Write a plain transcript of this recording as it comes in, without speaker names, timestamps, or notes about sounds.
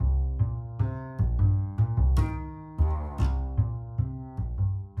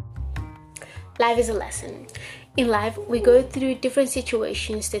Life is a lesson. In life, we go through different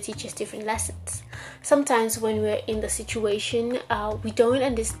situations that teach us different lessons. Sometimes when we're in the situation, we don't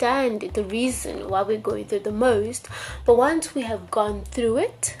understand the reason why we're going through the most. But once we have gone through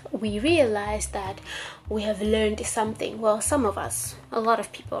it, we realize that we have learned something. Well, some of us, a lot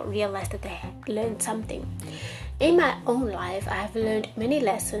of people realize that they learned something. In my own life, I have learned many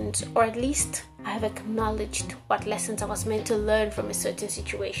lessons, or at least I have acknowledged what lessons I was meant to learn from a certain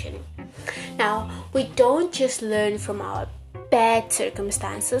situation. Now, we don't just learn from our bad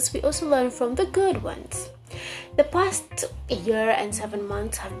circumstances, we also learn from the good ones. The past year and 7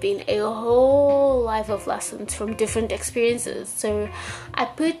 months have been a whole life of lessons from different experiences. So I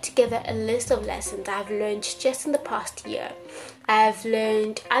put together a list of lessons I've learned just in the past year. I've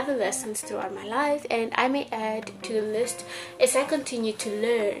learned other lessons throughout my life, and I may add to the list as I continue to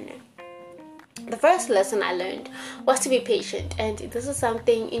learn. The first lesson I learned was to be patient, and this is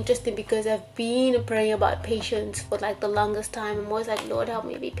something interesting because I've been praying about patience for the longest time. I'm always like, Lord, help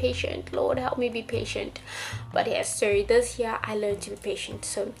me be patient. Lord, help me be patient. But yes, so this year I learned to be patient.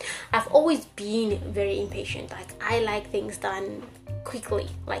 So I've always been very impatient. I like things done quickly,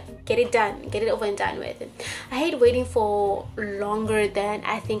 get it done, get it over and done with. I hate waiting for longer than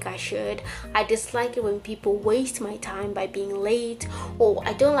I think I should. I dislike it when people waste my time by being late, or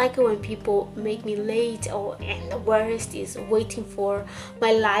I don't like it when people make me late, and the worst is waiting for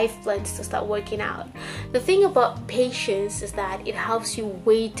my life plans to start working out. The thing about patience is that it helps you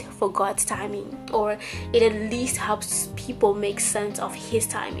wait for God's timing, or it at least helps people make sense of His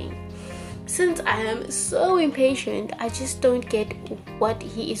timing. Since I am so impatient, I just don't get what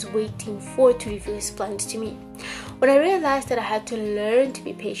He is waiting for to reveal His plans to me. When I realized that I had to learn to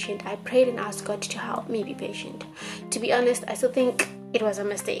be patient, I prayed and asked God to help me be patient. To be honest, I still think it was a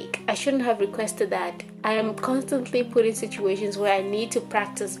mistake. I shouldn't have requested that. I am constantly put in situations where I need to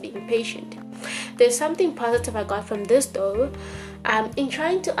practice being patient. There's something positive I got from this though. In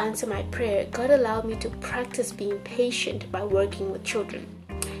trying to answer my prayer, God allowed me to practice being patient by working with children.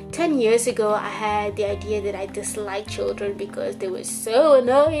 10 years ago, I had the idea that I disliked children because they were so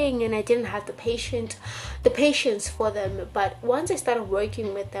annoying and I didn't have the patience for them. But once I started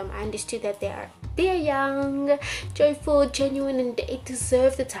working with them, I understood that they're young, joyful, genuine, and they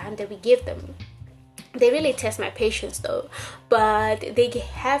deserve the time that we give them. They really test my patience though, but they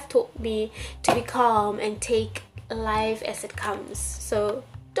have taught me to be calm and take life as it comes. So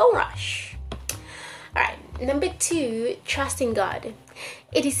don't rush. Alright, number 2, trusting God.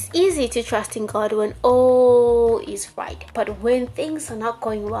 It is easy to trust in God when all is right, but when things are not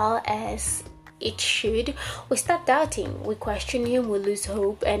going well as it should, we start doubting, we question Him, we lose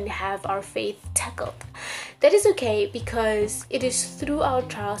hope, and have our faith tackled. That is okay because it is through our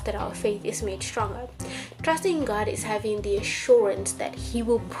trials that our faith is made stronger. Trusting in God is having the assurance that He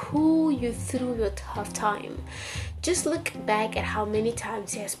will pull you through your tough time. Just look back at how many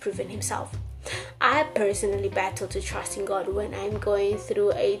times He has proven Himself. I personally battle to trust in God when I'm going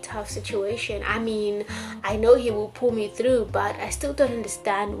through a tough situation. I know He will pull me through, but I still don't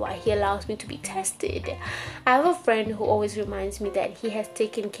understand why He allows me to be tested. I have a friend who always reminds me that He has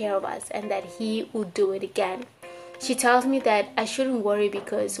taken care of us and that He will do it again. She tells me that I shouldn't worry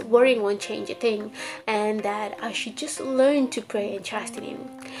because worrying won't change a thing, and that I should just learn to pray and trust in Him.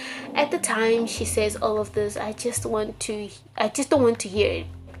 At the time she says all of this, I just don't want to hear it.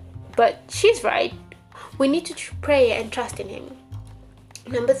 But she's right. We need to pray and trust in Him.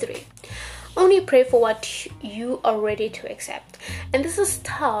 Number 3, only pray for what you are ready to accept. And this is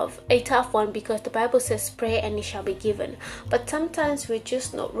a tough one because the Bible says pray and it shall be given. But sometimes we're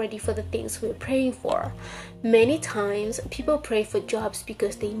just not ready for the things we're praying for. Many times people pray for jobs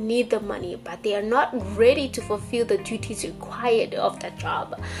because they need the money, but they are not ready to fulfill the duties required of that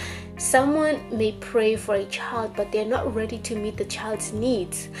job. Someone may pray for a child, but they're not ready to meet the child's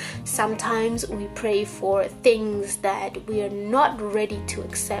needs. Sometimes we pray for things that we are not ready to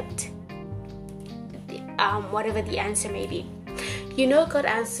accept, whatever the answer may be. God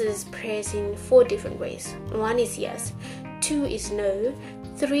answers prayers in 4 different ways. 1 is yes, 2 is no,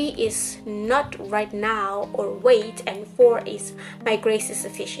 3 is not right now or wait, and 4 is my grace is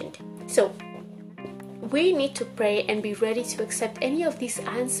sufficient. So we need to pray and be ready to accept any of these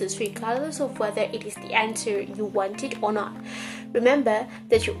answers regardless of whether it is the answer you wanted or not. Remember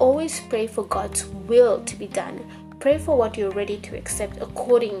that you always pray for God's will to be done. Pray for what you're ready to accept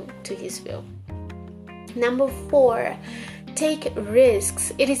according to His will. Number 4, take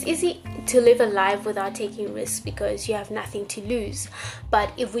risks. It is easy to live a life without taking risks because you have nothing to lose.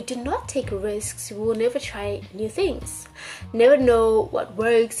 But if we do not take risks, we will never try new things. Never know what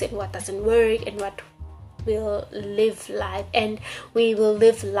works and what doesn't work and what will live life, and we will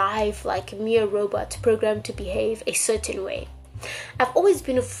live life like mere robots programmed to behave a certain way. I've always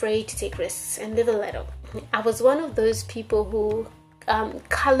been afraid to take risks and live a little. I was one of those people who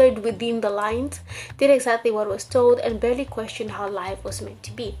colored within the lines, did exactly what was told, and barely questioned how life was meant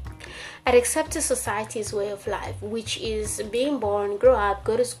to be. I'd accepted society's way of life, which is being born, grow up,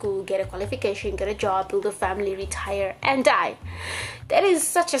 go to school, get a qualification, get a job, build a family, retire, and die. That is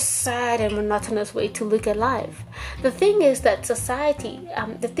such a sad and monotonous way to look at life. The thing is that society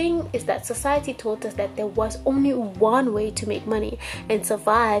taught us that there was only one way to make money and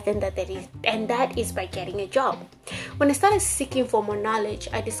survive, and that is by getting a job. When I started seeking for more knowledge,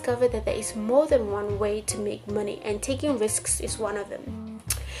 I discovered that there is more than one way to make money, and taking risks is one of them.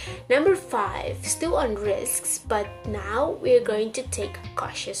 Number 5, still on risks, but now we're going to take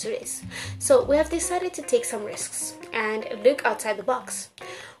cautious risks. So we have decided to take some risks and look outside the box.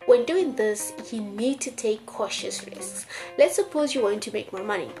 When doing this, you need to take cautious risks. Let's suppose you want to make more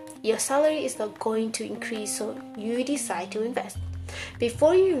money. Your salary is not going to increase, so you decide to invest.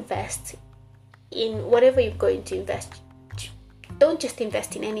 Before you invest in whatever you're going to invest, don't just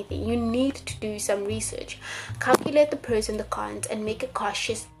invest in anything. You need to do some research, calculate the pros and the cons, and make a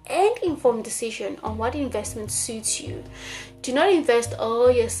cautious and informed decision on what investment suits you. Do not invest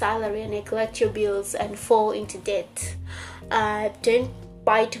all your salary and neglect your bills and fall into debt. Don't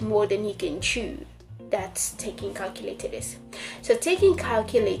bite more than you can chew. That's taking calculated risks. So taking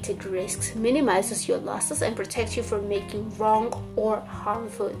calculated risks minimizes your losses and protects you from making wrong or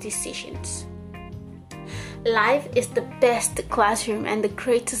harmful decisions. Life is the best classroom, and the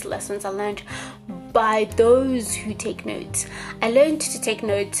greatest lessons are learned by those who take notes. I learned to take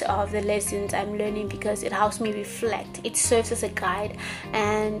notes of the lessons I'm learning because it helps me reflect. It serves as a guide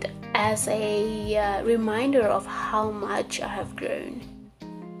and as a reminder of how much I have grown.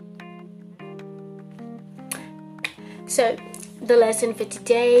 So the lesson for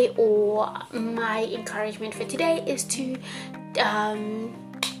today, or my encouragement for today, is to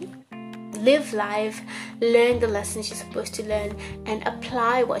live life, learn the lessons you're supposed to learn, and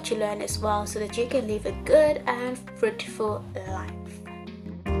apply what you learn as well, so that you can live a good and fruitful life.